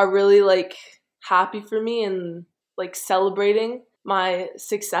are really like happy for me and like celebrating my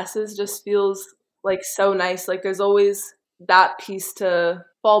successes just feels like so nice. Like there's always that piece to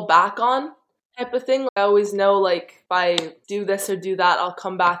fall back on type of thing. I always know like if I do this or do that, I'll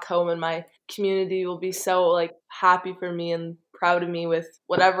come back home and my community will be so like happy for me and proud of me with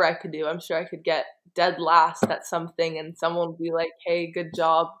whatever I could do. I'm sure I could get dead last at something and someone will be like, hey, good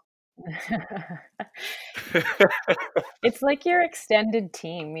job. It's like your extended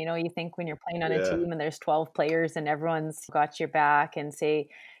team. You think when you're playing on a Yeah. team and there's 12 players and everyone's got your back and say,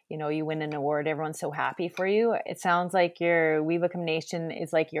 you win an award, everyone's so happy for you. It sounds like your Weebekam Nation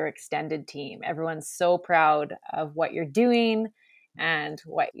is like your extended team. Everyone's so proud of what you're doing and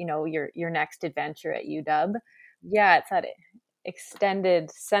what, your next adventure at UW. Yeah, it's that extended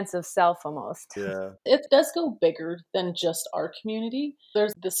sense of self almost. Yeah. It does go bigger than just our community.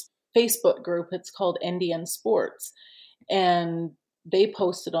 There's this Facebook group, it's called NDN Sports, and they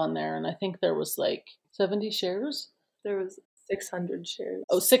posted on there, and I think there was like 70 shares. There was 600 shares.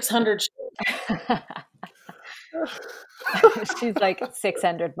 Oh, 600 shares. She's like,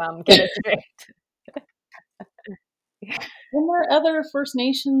 600, Mom, get it straight. And there are other First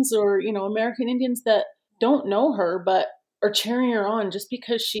Nations or, American Indians that don't know her, but are cheering her on just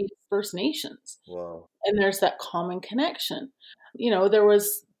because she's First Nations. Wow. And there's that common connection. There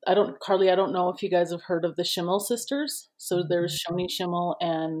was, Carlie, I don't know if you guys have heard of the Schimmel sisters. So there's Shoni Schimmel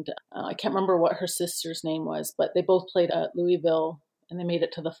and I can't remember what her sister's name was, but they both played at Louisville and they made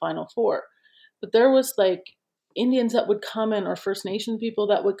it to the Final Four. But there was like Indians that would come in or First Nation people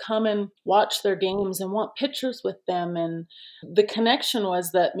that would come and watch their games and want pictures with them. And the connection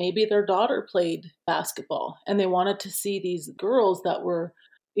was that maybe their daughter played basketball and they wanted to see these girls that were,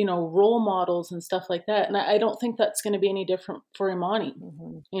 role models and stuff like that. And I don't think that's going to be any different for Emoni.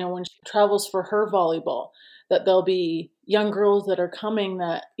 Mm-hmm. When she travels for her volleyball, that there'll be young girls that are coming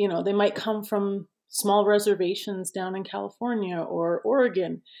that, they might come from small reservations down in California or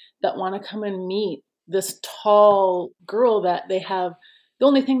Oregon that want to come and meet this tall girl that they have. The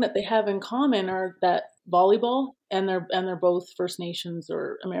only thing that they have in common are that volleyball and they're both First Nations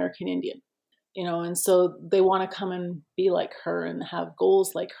or American Indian, and so they want to come and be like her and have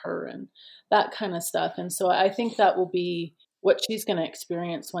goals like her and that kind of stuff. And so I think that will be what she's going to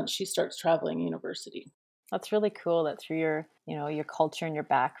experience once she starts traveling university. That's really cool that through your, your culture and your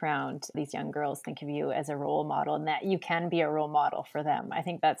background, these young girls think of you as a role model and that you can be a role model for them. I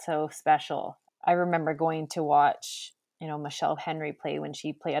think that's so special. I remember going to watch Michelle Henry play when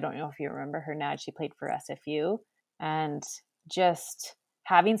she played. I don't know if you remember her, Nad. She played for SFU, and just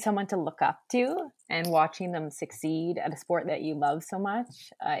having someone to look up to and watching them succeed at a sport that you love so much,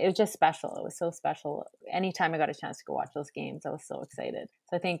 it was just special. It was so special. Anytime I got a chance to go watch those games, I was so excited.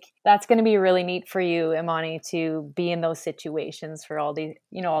 So I think that's going to be really neat for you, Emoni, to be in those situations for all these,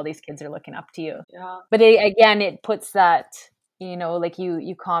 all these kids are looking up to you. Yeah. But again, it puts that, like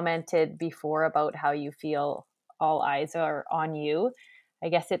you commented before about how you feel all eyes are on you. I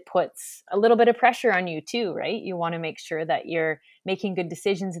guess it puts a little bit of pressure on you too, right? You want to make sure that you're making good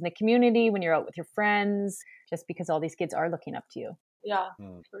decisions in the community when you're out with your friends, just because all these kids are looking up to you. Yeah,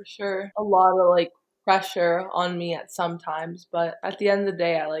 for sure. A lot of pressure on me at some times, but at the end of the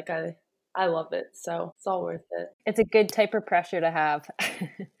day, I love it, so it's all worth it. It's a good type of pressure to have.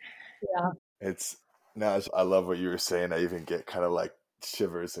 Yeah. I love what you were saying. I even get kind of like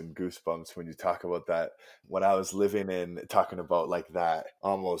shivers and goosebumps when you talk about that. When I was talking about like that,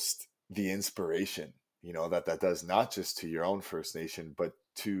 almost the inspiration, that does not just to your own First Nation, but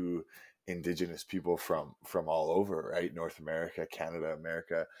to Indigenous people from all over, right? North America, Canada,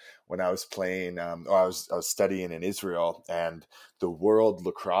 America. When I was playing, or I was studying in Israel, and the World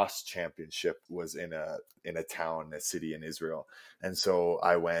Lacrosse Championship was in a city in Israel, and so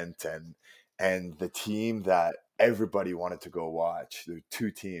I went, and the team that everybody wanted to go watch, there were two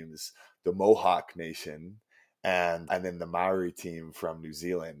teams, the Mohawk Nation and then the Maori team from New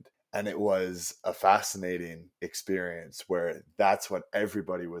Zealand. And it was a fascinating experience where that's what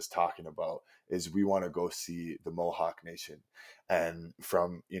everybody was talking about, is we want to go see the Mohawk Nation. And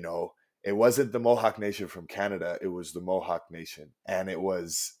it wasn't the Mohawk Nation from Canada, it was the Mohawk Nation. And it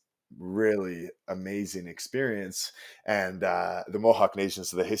was really amazing experience. And the Mohawk Nation,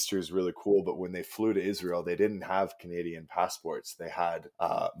 so the history is really cool, but when they flew to Israel, they didn't have Canadian passports, they had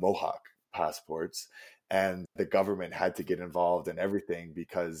Mohawk passports, and the government had to get involved in everything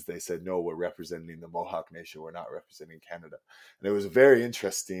because they said, no, we're representing the Mohawk Nation, we're not representing Canada. And it was a very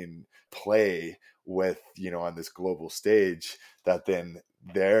interesting play with, on this global stage, that then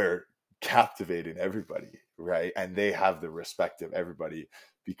they're captivating everybody, right? And they have the respect of everybody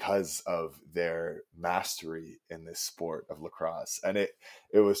because of their mastery in this sport of lacrosse. And it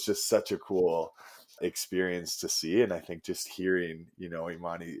was just such a cool experience to see. And I think just hearing,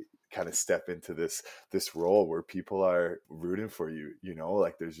 Emoni kind of step into this role where people are rooting for you,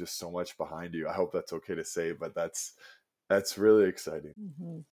 like there's just so much behind you. I hope that's okay to say, but that's really exciting.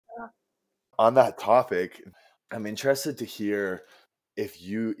 Mm-hmm. Yeah. On that topic, I'm interested to hear if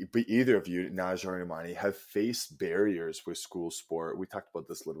either of you, Naj or Emoni, have faced barriers with school sport. We talked about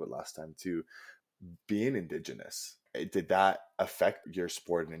this a little bit last time too. Being Indigenous, did that affect your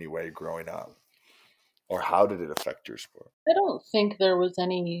sport in any way growing up? Or how did it affect your sport? I don't think there was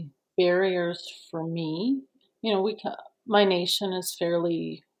any barriers for me. My nation is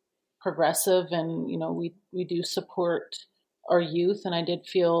fairly progressive, and we do support our youth, and I did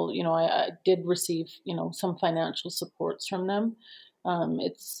feel I did receive some financial supports from them.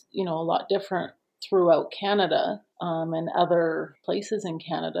 It's a lot different throughout Canada, and other places in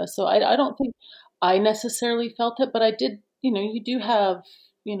Canada, so I don't think I necessarily felt it, but I did. You do have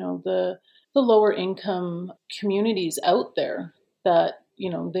the lower income communities out there that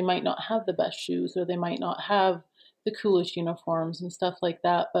they might not have the best shoes, or they might not have the coolest uniforms and stuff like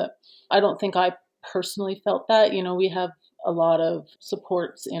that. But I don't think I personally felt that. We have a lot of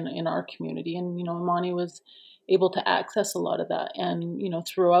supports in our community, and Emoni was able to access a lot of that. And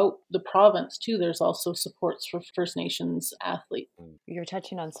throughout the province too, there's also supports for First Nations athletes. You're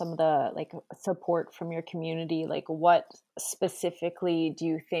touching on some of the support from your community. What specifically do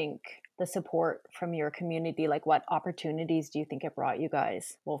you think the support from your community, what opportunities do you think it brought you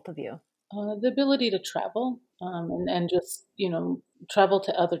guys, both of you? The ability to travel, and just travel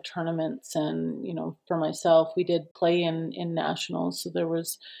to other tournaments. And for myself, we did play in nationals, so there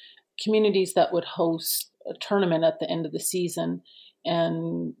was communities that would host a tournament at the end of the season,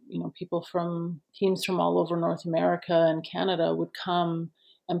 and people from teams from all over North America and Canada would come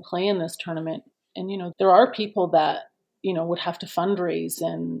and play in this tournament. And there are people that would have to fundraise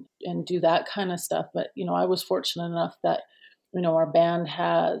and do that kind of stuff, but I was fortunate enough that our band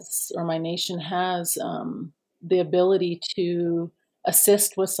has, or my nation has, the ability to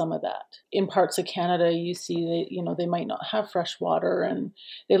assist with some of that. In parts of Canada, you see they might not have fresh water, and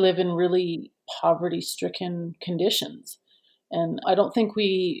they live in really poverty-stricken conditions. And I don't think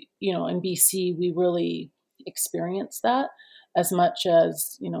we, in BC, we really experience that as much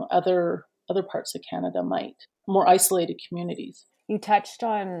as other parts of Canada might, more isolated communities. You touched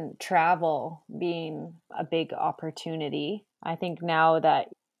on travel being a big opportunity. I think now that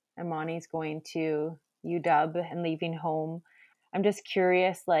Emoni's going to UW and leaving home. I'm just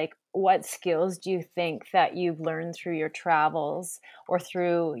curious, like, what skills do you think that you've learned through your travels or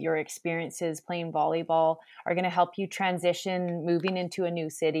through your experiences playing volleyball are going to help you transition, moving into a new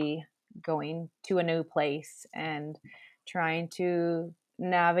city, going to a new place, and trying to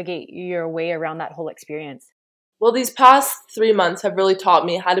navigate your way around that whole experience? Well, these past 3 months have really taught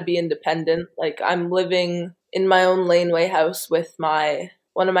me how to be independent. Like, I'm living in my own laneway house with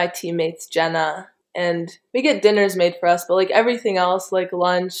one of my teammates, Jenna, and we get dinners made for us, but like everything else, like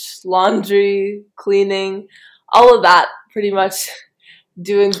lunch, laundry, cleaning, all of that pretty much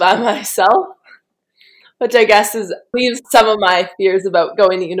doing by myself, which I guess is leaves some of my fears about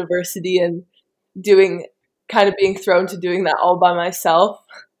going to university and doing kind of being thrown to doing that all by myself.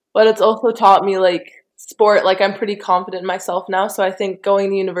 But it's also taught me like sport, like I'm pretty confident in myself now. So I think going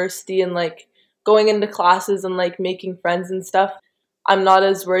to university and like going into classes and like making friends and stuff, I'm not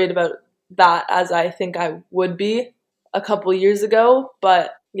as worried about that as I think I would be a couple years ago.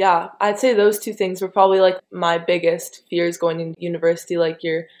 But yeah, I'd say those two things were probably like my biggest fears going into university. Like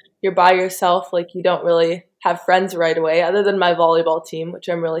you're by yourself, like you don't really have friends right away, other than my volleyball team, which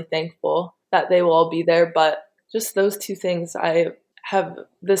I'm really thankful that they will all be there. But just those two things, I have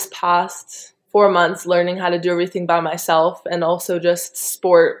this past 4 months learning how to do everything by myself, and also just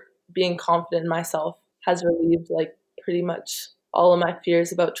sport, being confident in myself has relieved like pretty much all of my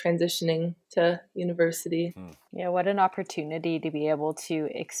fears about transitioning to university. Yeah, what an opportunity to be able to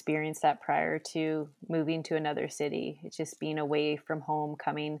experience that prior to moving to another city. It's just being away from home,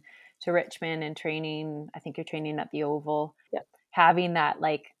 coming to Richmond and training. I think you're training at the Oval. Yeah. Having that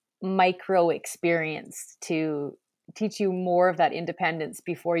like micro experience to teach you more of that independence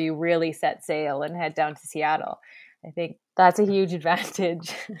before you really set sail and head down to Seattle. I think that's a huge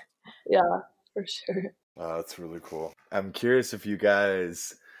advantage. Yeah, for sure. That's really cool. I'm curious if you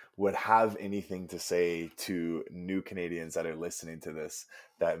guys would have anything to say to new Canadians that are listening to this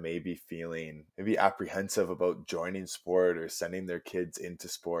that may be feeling maybe apprehensive about joining sport or sending their kids into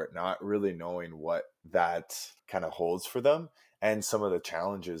sport, not really knowing what that kind of holds for them, and some of the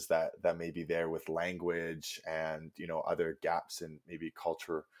challenges that may be there with language and, you know, other gaps in maybe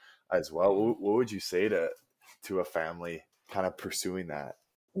culture as well. What would you say to a family kind of pursuing that?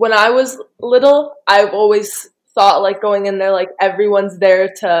 When I was little, I've always thought like going in there, like everyone's there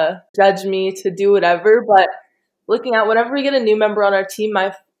to judge me, to do whatever. But looking at whenever we get a new member on our team,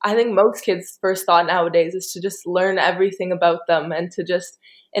 I think most kids' first thought nowadays is to just learn everything about them and to just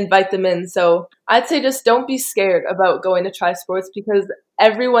invite them in. So I'd say just don't be scared about going to try sports, because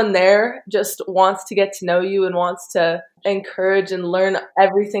everyone there just wants to get to know you and wants to encourage and learn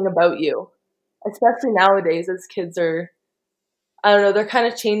everything about you. Especially nowadays as kids are, I don't know, they're kind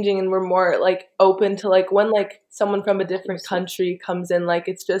of changing and we're more like open to like when like someone from a different country comes in, like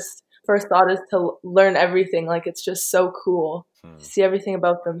it's just first thought is to learn everything. Like it's just so cool to see everything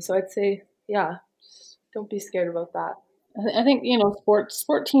about them. So I'd say, yeah, just don't be scared about that. I think, you know,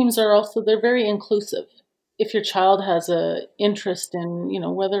 sport teams are also, they're very inclusive. If your child has a interest in, you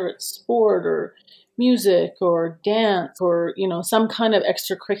know, whether it's sport or music or dance or, you know, some kind of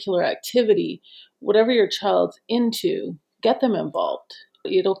extracurricular activity, whatever your child's into, get them involved.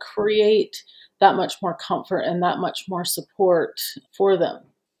 It'll create that much more comfort and that much more support for them,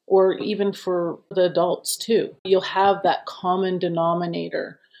 or even for the adults too. You'll have that common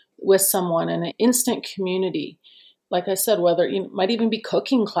denominator with someone in an instant community. Like I said, whether you might even be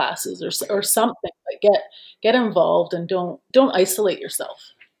cooking classes or something, but get involved and don't isolate yourself.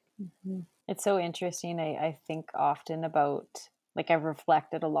 Mm-hmm. It's so interesting. I think often about, like, I've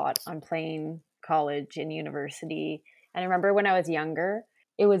reflected a lot on playing college and university. And I remember when I was younger,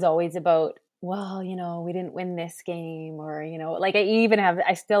 it was always about, well, you know, we didn't win this game, or, you know, like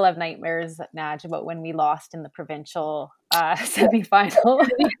I still have nightmares, Nadge, about when we lost in the provincial semifinal.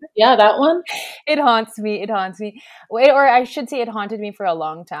 Yeah, that one. It haunts me. It haunts me. Or I should say it haunted me for a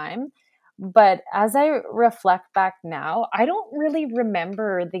long time. But as I reflect back now, I don't really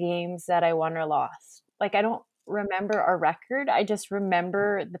remember the games that I won or lost. Like, I don't remember our record. I just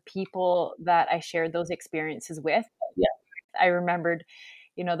remember the people that I shared those experiences with. Yeah. I remembered,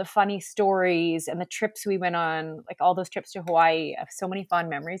 you know, the funny stories and the trips we went on, like all those trips to Hawaii. I have so many fond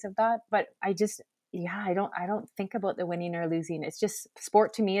memories of that. But I just, yeah, I don't think about the winning or losing. It's just,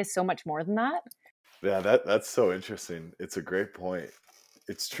 sport to me is so much more than that. Yeah, that's so interesting. It's a great point.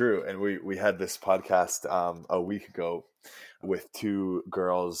 It's true. And we had this podcast a week ago with two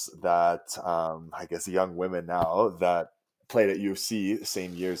girls that I guess young women now that played at UFC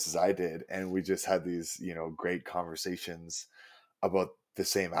same years as I did, and we just had these, you know, great conversations about the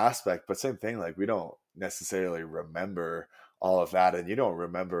same aspect, but same thing, like we don't necessarily remember all of that, and you don't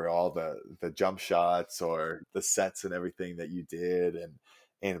remember all the jump shots or the sets and everything that you did, and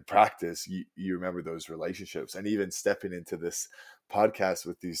in practice you remember those relationships. And even stepping into this podcast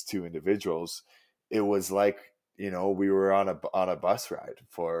with these two individuals, it was like, we were on a bus ride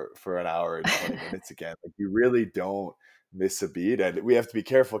for an hour and 20 minutes again. Like, you really don't miss a beat, and we have to be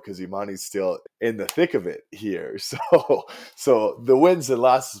careful because Emoni's still in the thick of it here. So the wins and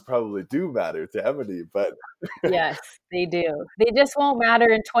losses probably do matter to Emoni, but Yes, they do. They just won't matter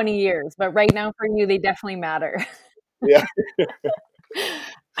in 20 years, but right now for you, they definitely matter. yeah,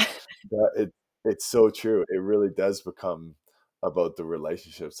 it's so true. It really does become about the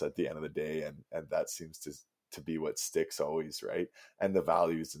relationships at the end of the day, and that seems to be what sticks always, right? And the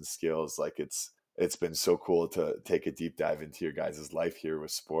values and skills. Like, it's been so cool to take a deep dive into your guys' life here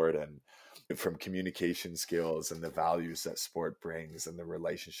with sport, and from communication skills and the values that sport brings, and the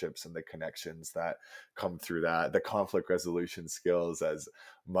relationships and the connections that come through that, the conflict resolution skills as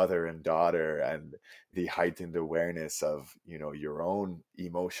mother and daughter, and the heightened awareness of, your own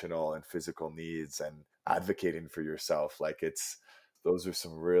emotional and physical needs, and advocating for yourself. Like, those are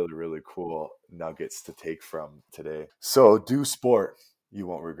some really, really cool nuggets to take from today. So do sport. You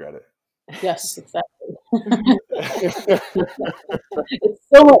won't regret it. Yes, exactly. It's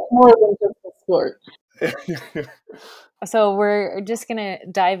so much more than just a sport. So we're just going to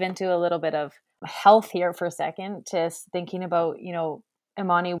dive into a little bit of health here for a second, just thinking about,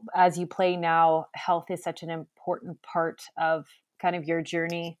 Emoni, as you play now, health is such an important part of kind of your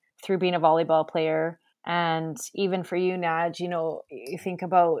journey through being a volleyball player. And even for you, Naj, you think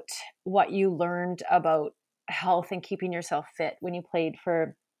about what you learned about health and keeping yourself fit when you played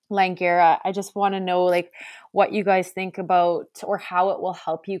for Langara. I just want to know, like, what you guys think about, or how it will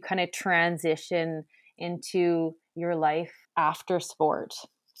help you kind of transition into your life after sport.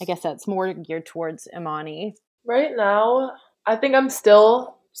 I guess that's more geared towards Emoni. Right now, I think I'm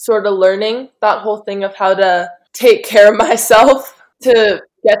still sort of learning that whole thing of how to take care of myself to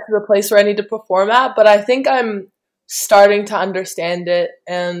get to the place where I need to perform at. But I think I'm starting to understand it.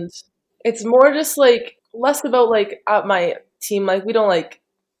 And it's more just like less about like at my team, like we don't like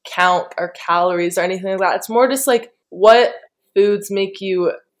count our calories or anything like that. It's more just like what foods make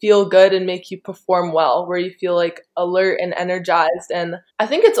you feel good and make you perform well, where you feel like alert and energized. And I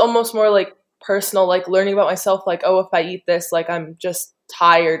think it's almost more like personal, like learning about myself, like, oh, if I eat this, like I'm just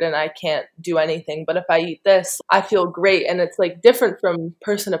tired and I can't do anything. But if I eat this, I feel great. And it's like different from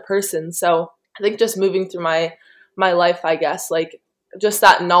person to person. So I think just moving through my life, I guess, like just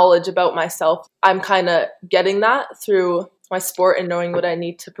that knowledge about myself, I'm kind of getting that through my sport and knowing what I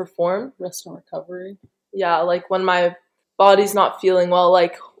need to perform. Rest and recovery. Yeah, like when my body's not feeling well,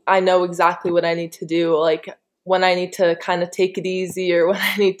 like I know exactly what I need to do, like when I need to kind of take it easy, or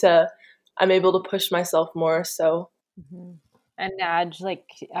when I'm able to push myself more. So Mm-hmm. And Naj, like,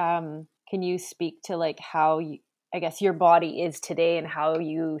 can you speak to like how I guess your body is today, and how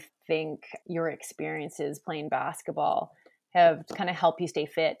you think your experiences playing basketball have kind of helped you stay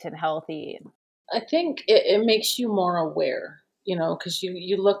fit and healthy? I think it makes you more aware, because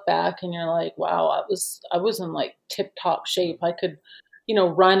you look back and you're like, wow, I was in like tip top shape. I could,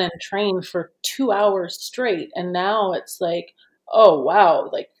 run and train for 2 hours straight. And now it's like, oh wow,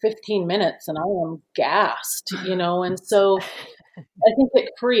 like 15 minutes and I am gassed, and so I think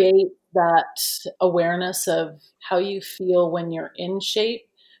it creates that awareness of how you feel when you're in shape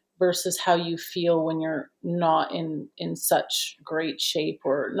versus how you feel when you're not in such great shape,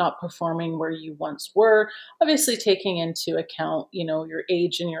 or not performing where you once were. Obviously taking into account, your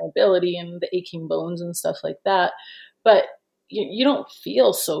age and your ability and the aching bones and stuff like that. But you don't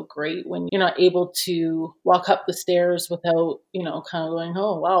feel so great when you're not able to walk up the stairs without, kind of going,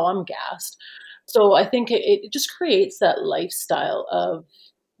 oh, wow, I'm gassed. So I think it just creates that lifestyle of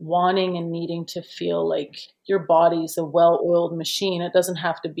wanting and needing to feel like your body's a well-oiled machine. It doesn't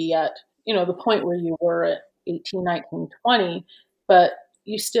have to be at, the point where you were at 18, 19, 20, but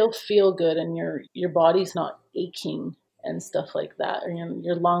you still feel good and your body's not aching and stuff like that. Or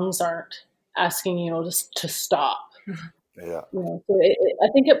your lungs aren't asking you just to stop. Yeah. So I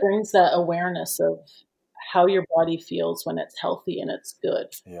think it brings that awareness of how your body feels when it's healthy and it's good.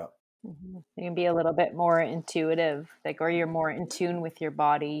 Yeah. Mm-hmm. You can be a little bit more intuitive, like, or you're more in tune with your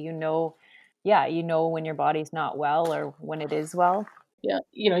body. When your body's not well or when it is well. Yeah,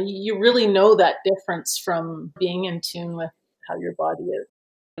 you really know that difference from being in tune with how your body is.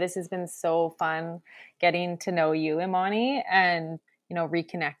 This has been so fun getting to know you, Emoni, and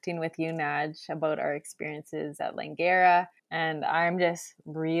reconnecting with you, Naj, about our experiences at Langara. And I'm just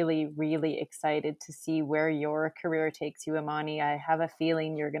really, really excited to see where your career takes you, Emoni. I have a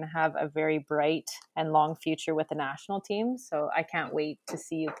feeling you're going to have a very bright and long future with the national team. So I can't wait to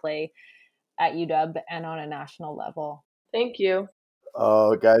see you play at UW and on a national level. Thank you.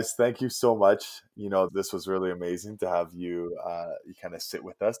 Oh, guys, thank you so much. This was really amazing to have you kind of sit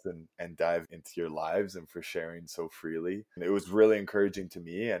with us and dive into your lives, and for sharing so freely. And it was really encouraging to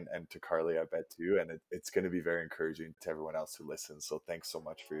me and to Carlie, I bet too. And it's going to be very encouraging to everyone else who listens. So thanks so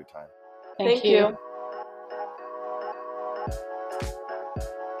much for your time. Thank you.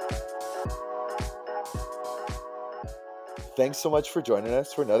 Thanks so much for joining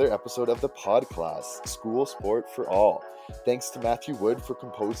us for another episode of the Pod Class, School Sport for All. Thanks to Matthew Wood for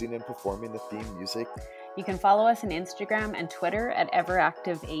composing and performing the theme music. You can follow us on Instagram and Twitter at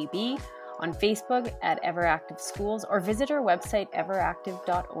EverActiveAB, on Facebook at Everactive Schools, or visit our website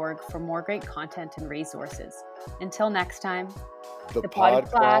everactive.org for more great content and resources. Until next time, The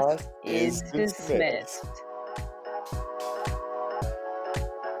Pod Class is dismissed.